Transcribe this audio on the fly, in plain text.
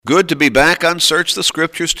Good to be back on Search the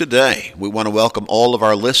Scriptures today. We want to welcome all of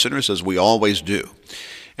our listeners, as we always do.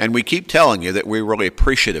 And we keep telling you that we're really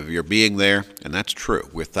appreciative of your being there, and that's true.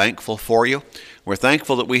 We're thankful for you. We're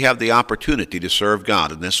thankful that we have the opportunity to serve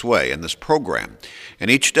God in this way, in this program. And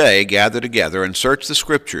each day, gather together and search the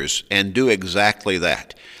Scriptures and do exactly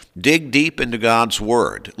that. Dig deep into God's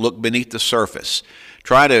Word. Look beneath the surface.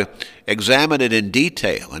 Try to examine it in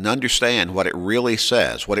detail and understand what it really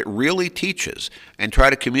says, what it really teaches, and try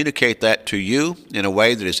to communicate that to you in a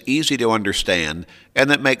way that is easy to understand and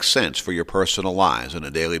that makes sense for your personal lives on a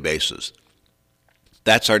daily basis.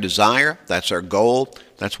 That's our desire, that's our goal,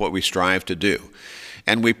 that's what we strive to do.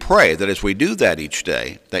 And we pray that as we do that each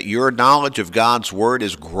day, that your knowledge of God's Word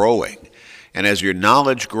is growing. And as your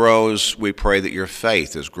knowledge grows, we pray that your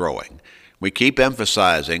faith is growing. We keep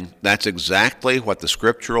emphasizing that's exactly what the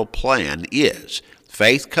scriptural plan is.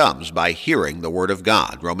 Faith comes by hearing the Word of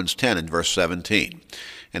God, Romans 10 and verse 17.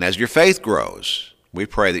 And as your faith grows, we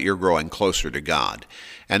pray that you're growing closer to God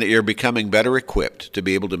and that you're becoming better equipped to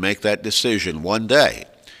be able to make that decision one day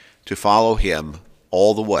to follow Him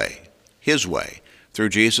all the way, His way, through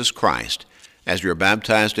Jesus Christ, as you're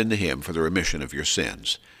baptized into Him for the remission of your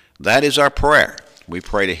sins. That is our prayer. We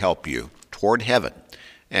pray to help you toward heaven.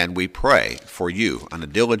 And we pray for you on a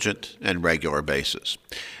diligent and regular basis.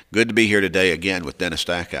 Good to be here today again with Dennis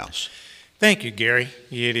Stackhouse. Thank you, Gary.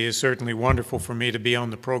 It is certainly wonderful for me to be on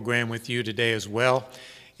the program with you today as well.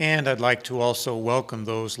 And I'd like to also welcome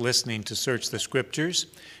those listening to Search the Scriptures.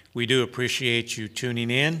 We do appreciate you tuning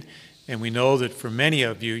in, and we know that for many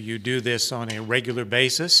of you, you do this on a regular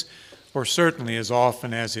basis, or certainly as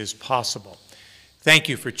often as is possible. Thank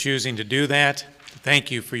you for choosing to do that.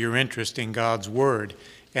 Thank you for your interest in God's Word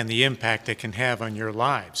and the impact it can have on your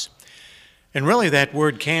lives. And really, that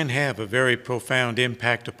Word can have a very profound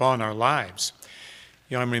impact upon our lives.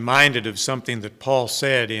 I'm reminded of something that Paul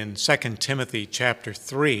said in 2 Timothy chapter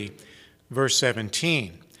 3, verse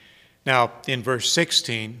 17. Now, in verse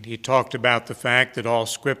 16, he talked about the fact that all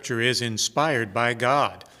Scripture is inspired by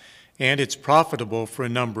God, and it's profitable for a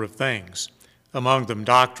number of things, among them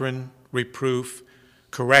doctrine, reproof,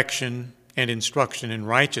 correction, and instruction in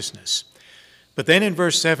righteousness. But then in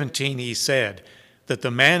verse 17 he said that the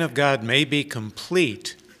man of God may be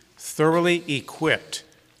complete, thoroughly equipped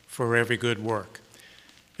for every good work.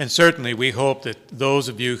 And certainly we hope that those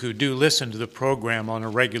of you who do listen to the program on a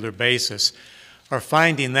regular basis are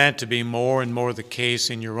finding that to be more and more the case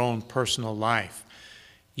in your own personal life.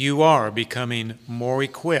 You are becoming more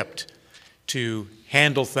equipped to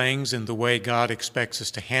handle things in the way God expects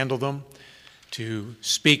us to handle them, to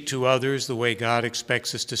speak to others the way God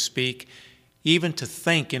expects us to speak, even to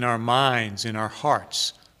think in our minds, in our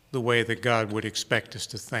hearts, the way that God would expect us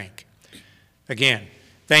to think. Again,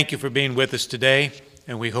 thank you for being with us today,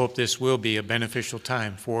 and we hope this will be a beneficial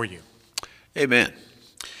time for you. Amen.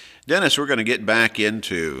 Dennis, we're going to get back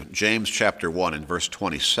into James chapter 1 and verse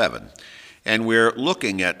 27, and we're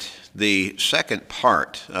looking at the second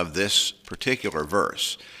part of this particular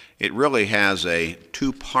verse. It really has a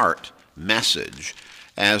two-part message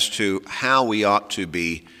as to how we ought to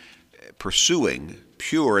be pursuing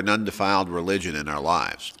pure and undefiled religion in our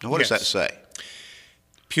lives. Now, what does that say?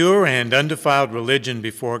 Pure and undefiled religion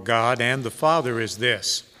before God and the Father is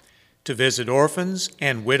this: to visit orphans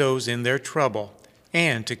and widows in their trouble,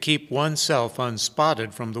 and to keep oneself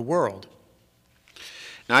unspotted from the world.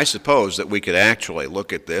 Now, I suppose that we could actually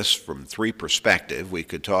look at this from three perspectives. We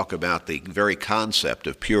could talk about the very concept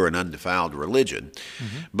of pure and undefiled religion,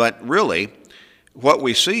 but really, what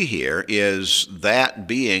we see here is that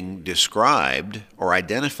being described or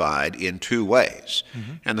identified in two ways.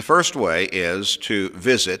 And the first way is to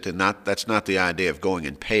visit, and that's not the idea of going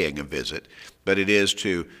and paying a visit, but it is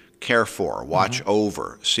to care for, watch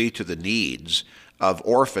over, see to the needs of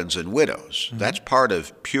orphans and widows. That's part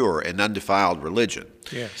of pure and undefiled religion.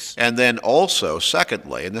 Yes. And then also,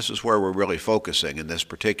 secondly, and this is where we're really focusing in this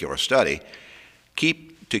particular study,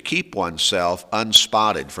 to keep oneself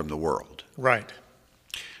unspotted from the world. Right.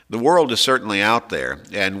 The world is certainly out there,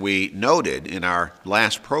 and we noted in our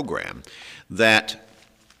last program that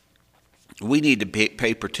we need to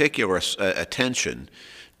pay particular attention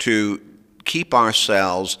to keep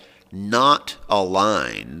ourselves not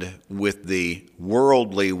aligned with the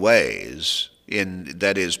worldly ways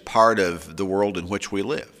that is part of the world in which we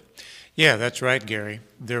live. Yeah, that's right, Gary.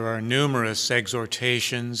 There are numerous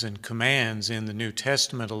exhortations and commands in the New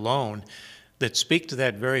Testament alone that speak to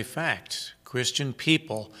that very fact. Christian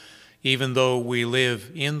people, even though we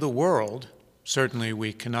live in the world, certainly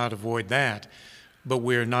we cannot avoid that, but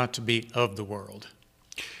we are not to be of the world.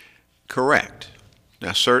 Correct.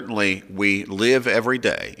 Now, certainly we live every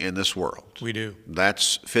day in this world. We do.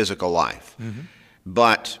 That's physical life.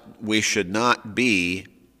 But we should not be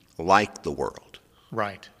like the world.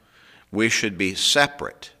 Right. We should be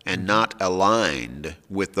separate and not aligned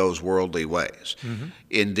with those worldly ways.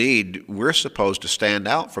 Indeed, we're supposed to stand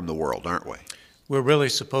out from the world, aren't we? We're really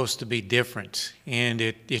supposed to be different, and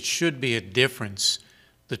it should be a difference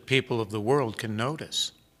that people of the world can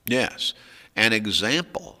notice. Yes. An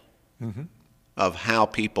example of how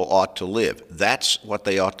people ought to live. That's what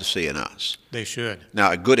they ought to see in us. They should.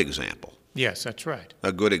 Now, a good example. Yes, that's right.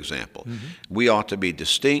 A good example. We ought to be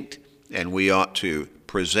distinct, and we ought to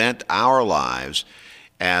present our lives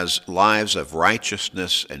as lives of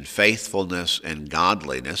righteousness and faithfulness and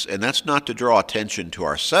godliness. And that's not to draw attention to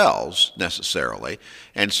ourselves necessarily,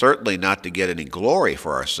 and certainly not to get any glory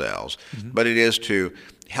for ourselves, but it is to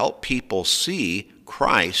help people see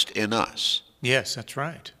Christ in us. Yes, that's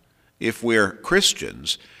right. If we're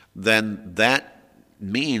Christians, then that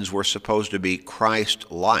means we're supposed to be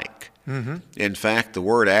Christ-like. In fact, the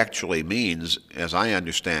word actually means, as I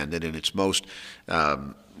understand it in its most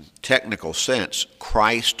technical sense,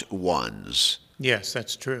 Christ ones. Yes,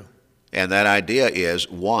 that's true. And that idea is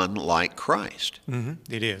one like Christ.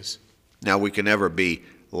 It is. Now, we can never be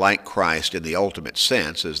like Christ in the ultimate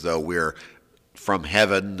sense, as though we're from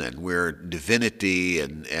heaven and we're divinity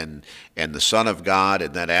and the Son of God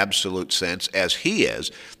in that absolute sense, as He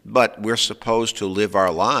is. But we're supposed to live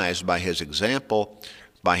our lives by His example,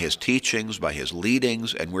 by His teachings, by His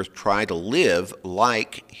leadings, and we're trying to live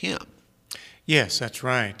like Him. Yes, that's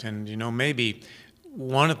right. And, maybe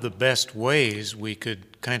one of the best ways we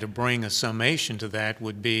could kind of bring a summation to that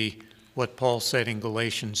would be what Paul said in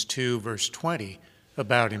Galatians 2, verse 20,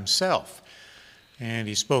 about himself. And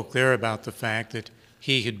he spoke there about the fact that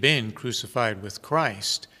he had been crucified with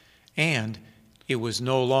Christ, and it was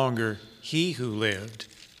no longer he who lived,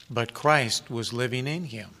 but Christ was living in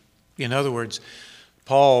him. In other words,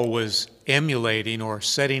 Paul was emulating or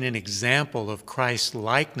setting an example of Christ's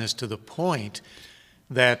likeness to the point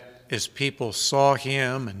that as people saw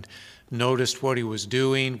him and noticed what he was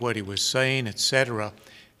doing, what he was saying, etc.,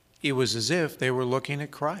 it was as if they were looking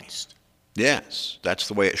at Christ. Yes, that's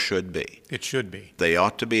the way it should be. It should be. They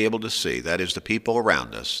ought to be able to see, that is the people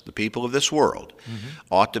around us, the people of this world,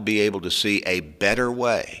 ought to be able to see a better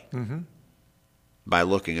way by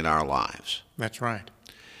looking at our lives. That's right.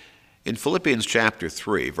 In Philippians chapter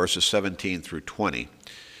 3, verses 17 through 20,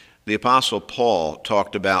 the Apostle Paul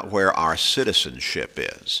talked about where our citizenship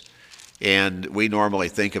is. And we normally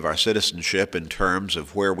think of our citizenship in terms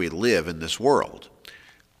of where we live in this world.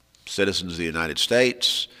 Citizens of the United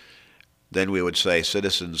States, then we would say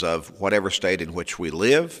citizens of whatever state in which we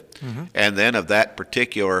live, and then of that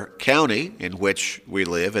particular county in which we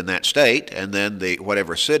live in that state, and then the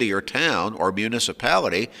whatever city or town or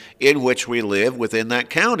municipality in which we live within that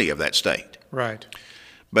county of that state. Right.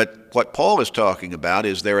 But what Paul is talking about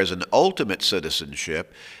is there is an ultimate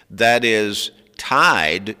citizenship that is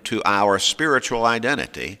tied to our spiritual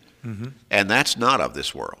identity, and that's not of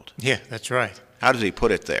this world. Yeah, that's right. How does he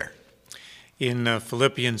put it there? In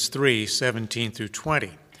Philippians 3, 17 through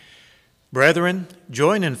 20. Brethren,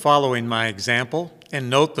 join in following my example,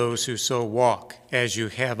 and note those who so walk, as you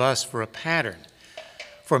have us for a pattern.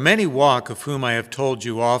 For many walk, of whom I have told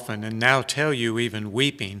you often, and now tell you even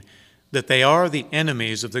weeping, that they are the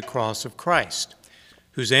enemies of the cross of Christ,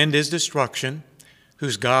 whose end is destruction,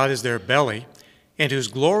 whose God is their belly, and whose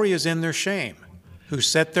glory is in their shame, who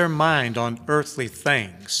set their mind on earthly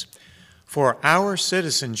things. For our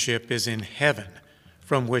citizenship is in heaven,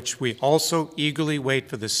 from which we also eagerly wait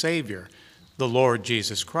for the Savior, the Lord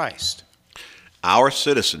Jesus Christ. Our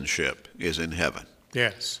citizenship is in heaven.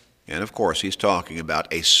 Yes. And of course, he's talking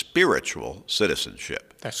about a spiritual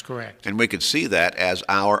citizenship. That's correct. And we could see that as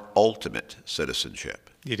our ultimate citizenship.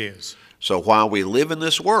 It is. So while we live in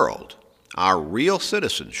this world, our real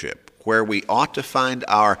citizenship, where we ought to find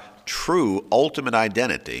our true ultimate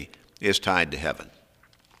identity, is tied to heaven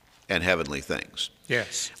and heavenly things.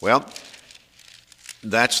 Yes. Well,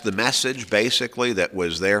 that's the message basically that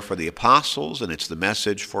was there for the apostles, and it's the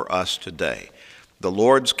message for us today. The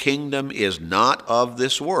Lord's kingdom is not of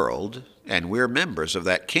this world, and we're members of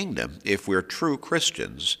that kingdom if we're true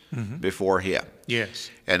Christians before Him. Yes.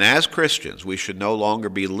 And as Christians, we should no longer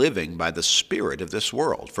be living by the spirit of this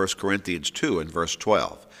world. 1 Corinthians 2 and verse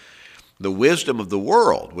 12. The wisdom of the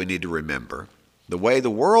world, we need to remember, the way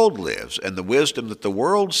the world lives and the wisdom that the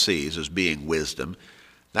world sees as being wisdom,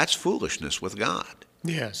 that's foolishness with God.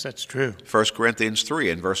 Yes, that's true. 1 Corinthians 3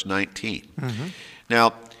 and verse 19.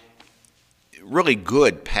 Now, really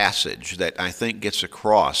good passage that I think gets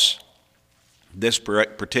across this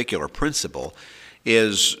particular principle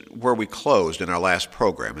is where we closed in our last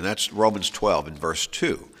program, and that's Romans 12 and verse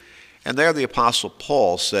 2. And there the Apostle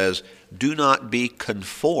Paul says, do not be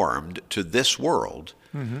conformed to this world,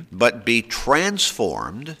 but be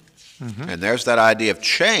transformed, and there's that idea of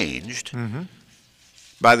changed,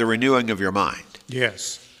 by the renewing of your mind.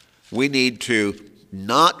 Yes. We need to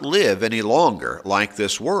not live any longer like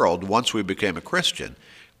this world once we became a Christian.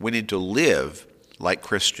 We need to live like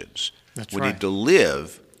Christians. That's we right. need to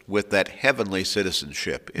live with that heavenly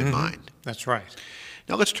citizenship in mind. That's right.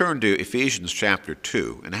 Now let's turn to Ephesians chapter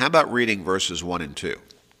 2, and how about reading verses 1 and 2?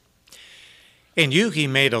 And you he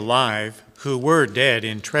made alive, who were dead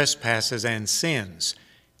in trespasses and sins,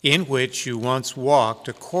 in which you once walked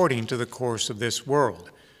according to the course of this world,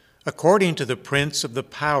 according to the prince of the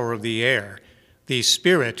power of the air, the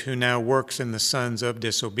spirit who now works in the sons of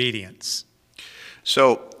disobedience.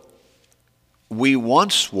 So, we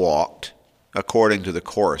once walked according to the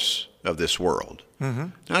course of this world.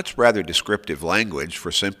 That's rather descriptive language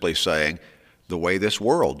for simply saying the way this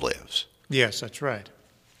world lives. Yes, that's right.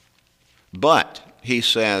 But, he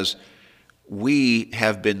says, we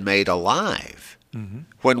have been made alive.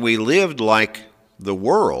 When we lived like the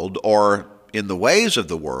world or in the ways of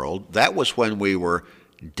the world, that was when we were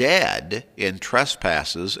dead in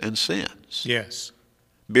trespasses and sins. Yes,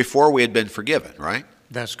 Before we had been forgiven, right?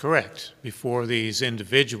 that's correct. Before these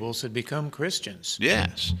individuals had become Christians.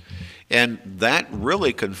 Yes. And that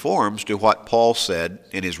really conforms to what Paul said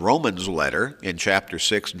in his Romans letter in chapter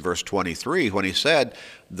 6 and verse 23 when he said,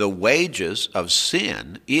 the wages of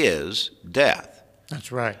sin is death.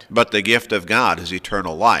 That's right. But the gift of God is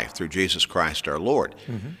eternal life through Jesus Christ our Lord.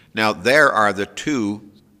 Now, there are the two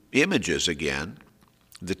images again,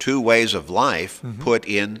 the two ways of life put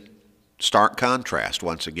in stark contrast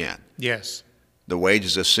once again. Yes. The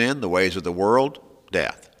wages of sin, the ways of the world,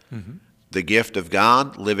 death. The gift of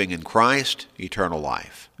God, living in Christ, eternal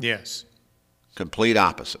life. Yes. Complete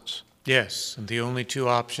opposites. Yes, and the only two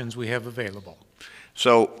options we have available.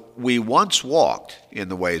 So we once walked in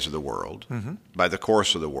the ways of the world, by the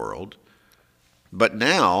course of the world, but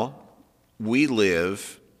now we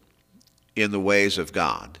live in the ways of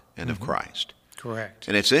God and of Christ. Correct.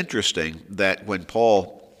 And it's interesting that when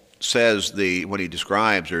Paul says when he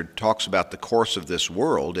describes or talks about the course of this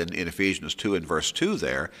world in Ephesians 2 and verse 2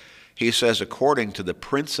 there, he says according to the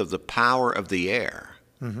prince of the power of the air.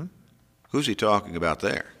 Who's he talking about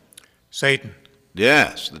there? Satan.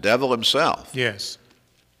 Yes, the devil himself. Yes.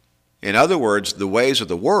 In other words, the ways of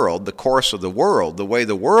the world, the course of the world, the way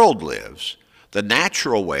the world lives, the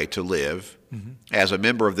natural way to live as a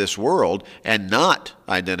member of this world and not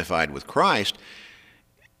identified with Christ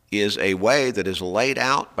is a way that is laid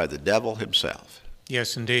out by the devil himself.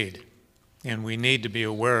 Yes, indeed. And we need to be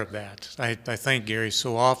aware of that. I think, Gary,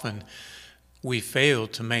 so often we fail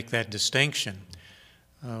to make that distinction.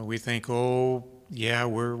 We think, oh, yeah,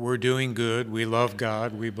 we're doing good, we love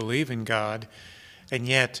God, we believe in God, and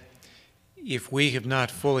yet if we have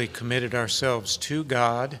not fully committed ourselves to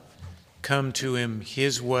God, come to Him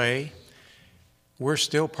His way, we're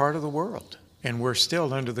still part of the world, and we're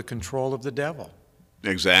still under the control of the devil.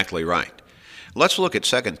 Exactly right. Let's look at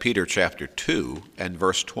 2 Peter chapter 2 and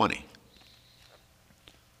verse 20.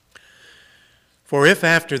 For if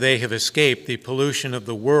after they have escaped the pollution of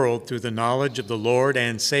the world through the knowledge of the Lord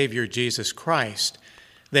and Savior Jesus Christ,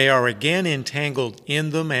 they are again entangled in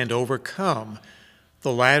them and overcome,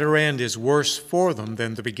 the latter end is worse for them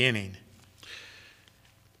than the beginning.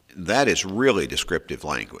 That is really descriptive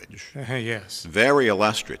language. Yes. Very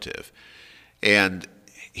illustrative. And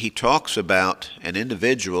he talks about an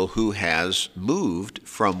individual who has moved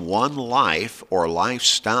from one life or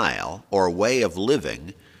lifestyle or way of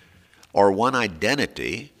living or one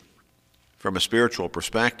identity from a spiritual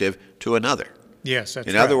perspective to another. Yes, that's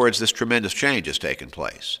right. In other words, this tremendous change has taken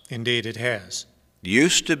place. Indeed it has.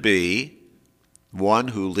 Used to be one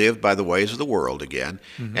who lived by the ways of the world again,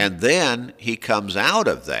 and then he comes out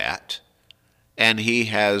of that and he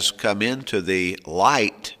has come into the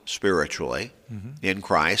light spiritually in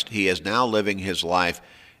Christ. He is now living his life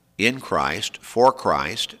in Christ, for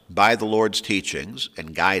Christ, by the Lord's teachings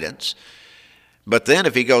and guidance. But then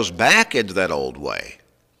if he goes back into that old way,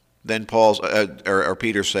 then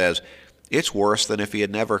Peter says, it's worse than if he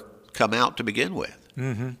had never come out to begin with.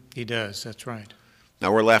 He does, that's right.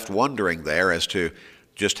 Now we're left wondering there as to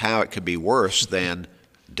just how it could be worse than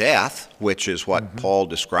death, which is what Paul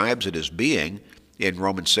describes it as being in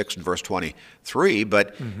Romans 6 and verse 23.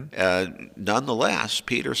 But nonetheless,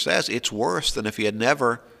 Peter says it's worse than if he had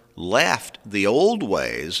never left the old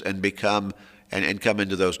ways and come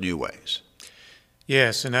into those new ways.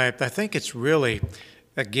 Yes, and I think it's really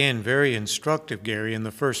again, very instructive, Gary. In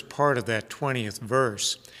the first part of that 20th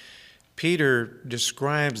verse, Peter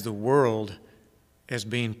describes the world as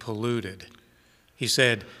being polluted. He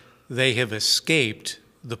said, they have escaped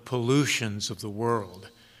the pollutions of the world.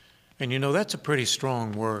 And you know, that's a pretty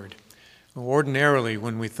strong word. Ordinarily,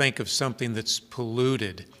 when we think of something that's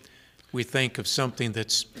polluted, we think of something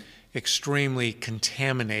that's extremely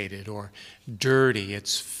contaminated or dirty.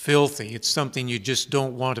 It's filthy. It's something you just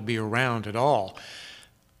don't want to be around at all.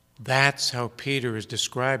 That's how Peter is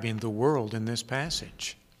describing the world in this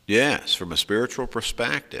passage. Yes, from a spiritual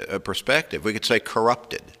perspective, we could say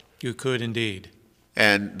corrupted. You could indeed.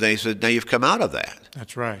 And they said, now you've come out of that.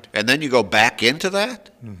 That's right. And then you go back into that?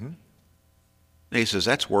 Mm-hmm. And he says,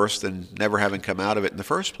 that's worse than never having come out of it in the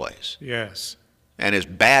first place. Yes. And as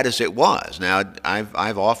bad as it was. Now,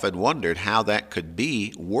 I've often wondered how that could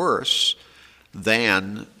be worse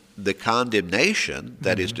than the condemnation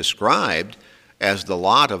that is described as the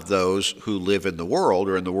lot of those who live in the world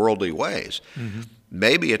or in the worldly ways. Mm-hmm.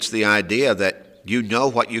 Maybe it's the idea that you know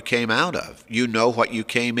what you came out of. You know what you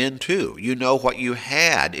came into. You know what you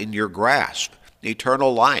had in your grasp.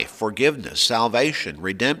 Eternal life, forgiveness, salvation,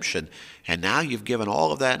 redemption. And now you've given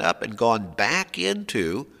all of that up and gone back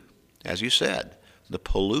into, as you said, the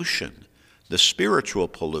pollution, the spiritual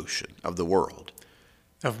pollution of the world.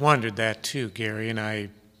 I've wondered that too, Gary, and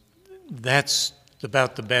that's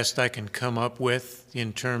about the best I can come up with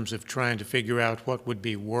in terms of trying to figure out what would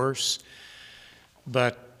be worse.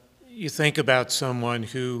 But you think about someone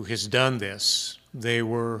who has done this. They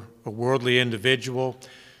were a worldly individual.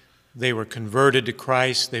 They were converted to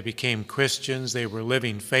Christ. They became Christians. They were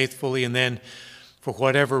living faithfully. And then, for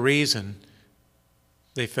whatever reason,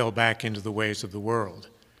 they fell back into the ways of the world.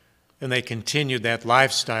 And they continued that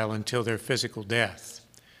lifestyle until their physical death.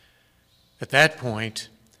 At that point,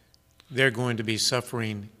 they're going to be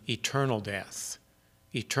suffering eternal death,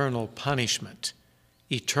 eternal punishment,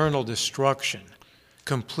 eternal destruction,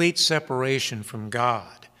 complete separation from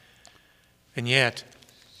God. And yet,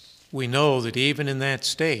 we know that even in that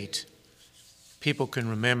state, people can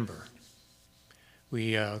remember.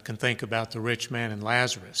 We can think about the rich man and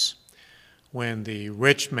Lazarus. When the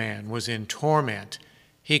rich man was in torment,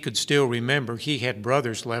 he could still remember he had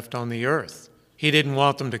brothers left on the earth. He didn't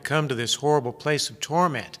want them to come to this horrible place of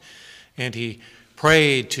torment. And he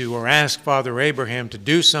prayed to or asked Father Abraham to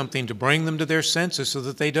do something to bring them to their senses so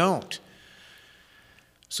that they don't.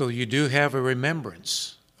 So you do have a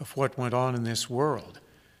remembrance of what went on in this world.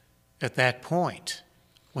 At that point,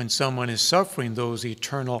 when someone is suffering those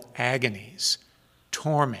eternal agonies,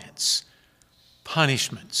 torments,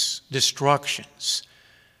 punishments, destructions,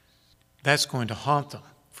 that's going to haunt them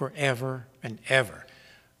forever and ever.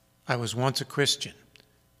 I was once a Christian.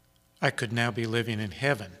 I could now be living in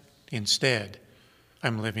heaven. Instead,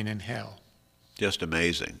 I'm living in hell. Just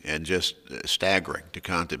amazing and just staggering to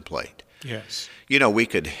contemplate. Yes. You know, we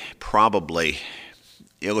could probably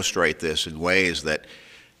illustrate this in ways that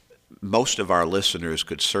most of our listeners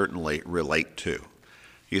could certainly relate to.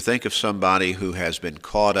 You think of somebody who has been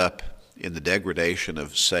caught up in the degradation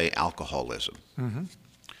of, say, alcoholism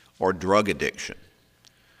or drug addiction.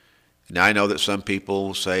 Now, I know that some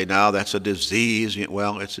people say, no, that's a disease.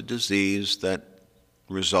 Well, it's a disease that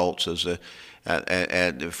results as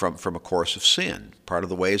from a course of sin, part of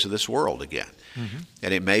the ways of this world again.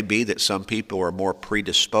 And it may be that some people are more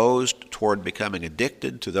predisposed toward becoming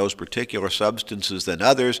addicted to those particular substances than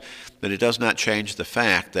others, but it does not change the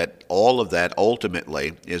fact that all of that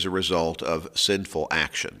ultimately is a result of sinful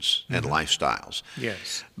actions and lifestyles.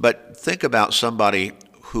 Yes. But think about somebody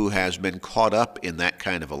who has been caught up in that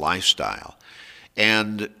kind of a lifestyle,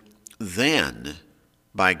 and then,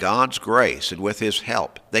 by God's grace and with His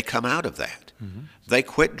help, they come out of that. They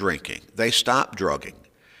quit drinking. They stop drugging.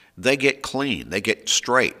 They get clean. They get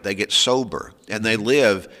straight. They get sober. And they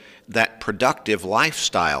live that productive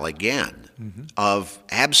lifestyle again of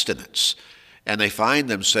abstinence. And they find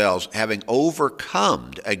themselves having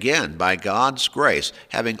overcome, again, by God's grace,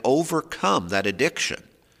 having overcome that addiction.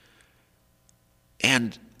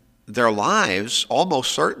 And their lives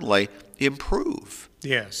almost certainly improve.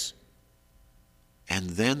 Yes.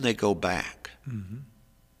 And then they go back.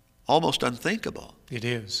 Almost unthinkable. It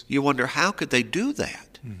is. You wonder, how could they do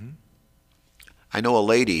that? I know a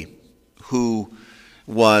lady who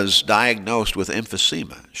was diagnosed with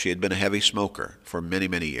emphysema. She had been a heavy smoker for many,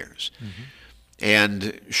 many years.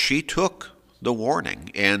 And she took the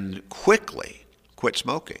warning and quickly quit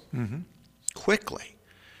smoking. Quickly.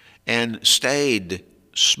 And stayed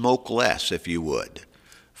smokeless, if you would,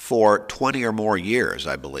 for 20 or more years,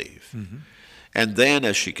 I believe. And then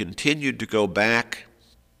as she continued to go back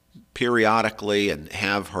periodically and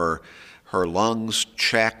have her her lungs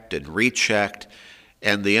checked and rechecked,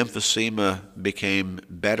 and the emphysema became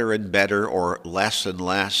better and better or less and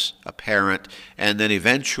less apparent. And then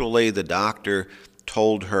eventually the doctor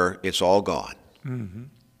told her it's all gone. Mm-hmm.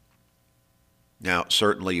 Now,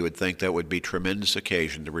 certainly you would think that would be tremendous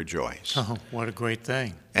occasion to rejoice. Oh, what a great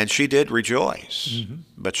thing. And she did rejoice, Mm-hmm.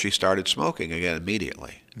 but she started smoking again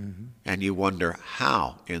immediately. Mm-hmm. And you wonder,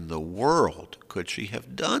 how in the world could she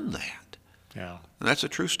have done that? Yeah. And that's a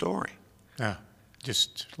true story. Yeah.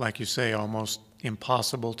 Just like you say, almost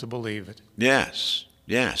impossible to believe it. Yes,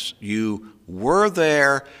 yes. You were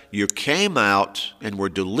there, you came out and were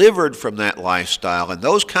delivered from that lifestyle and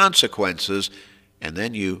those consequences, and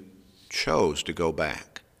then you chose to go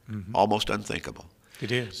back. Mm-hmm. Almost unthinkable.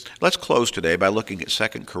 It is. Let's close today by looking at 2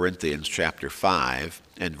 Corinthians chapter 5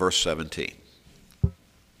 and verse 17.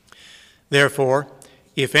 Therefore,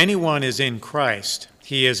 if anyone is in Christ,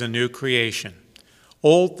 he is a new creation.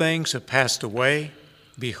 Old things have passed away.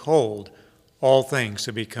 Behold, all things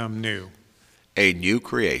have become new. A new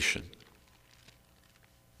creation.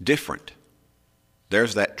 Different.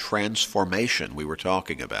 There's that transformation we were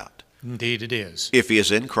talking about. Indeed it is. If he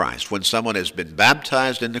is in Christ, when someone has been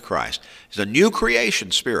baptized into Christ, is a new creation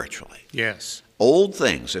spiritually. Yes. Old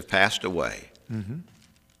things have passed away. Mm-hmm.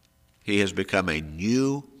 He has become a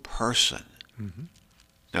new person. Mm-hmm.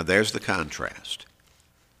 Now there's the contrast.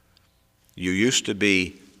 You used to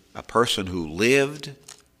be a person who lived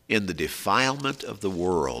in the defilement of the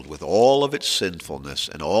world with all of its sinfulness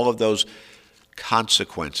and all of those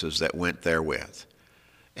consequences that went therewith.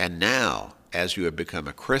 And now, as you have become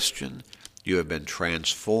a Christian, you have been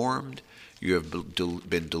transformed, you have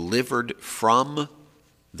been delivered from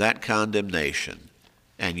that condemnation,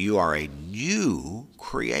 and you are a new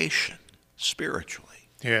creation spiritually.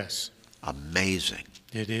 Yes. Amazing.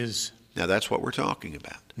 It is. Now that's what we're talking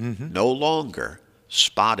about. Mm-hmm. No longer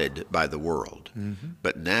spotted by the world, Mm-hmm.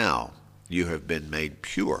 but now you have been made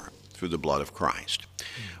pure through the blood of Christ.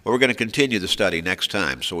 Well, we're going to continue the study next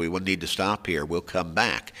time, so we will need to stop here. We'll come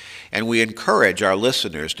back. And we encourage our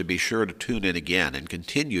listeners to be sure to tune in again and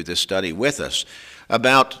continue this study with us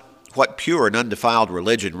about what pure and undefiled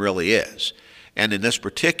religion really is. And in this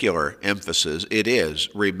particular emphasis, it is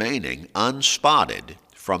remaining unspotted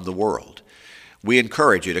from the world. We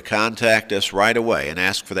encourage you to contact us right away and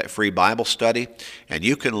ask for that free Bible study, and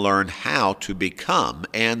you can learn how to become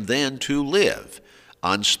and then to live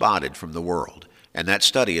unspotted from the world. And that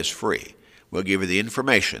study is free. We'll give you the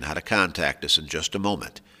information how to contact us in just a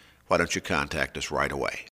moment. Why don't you contact us right away?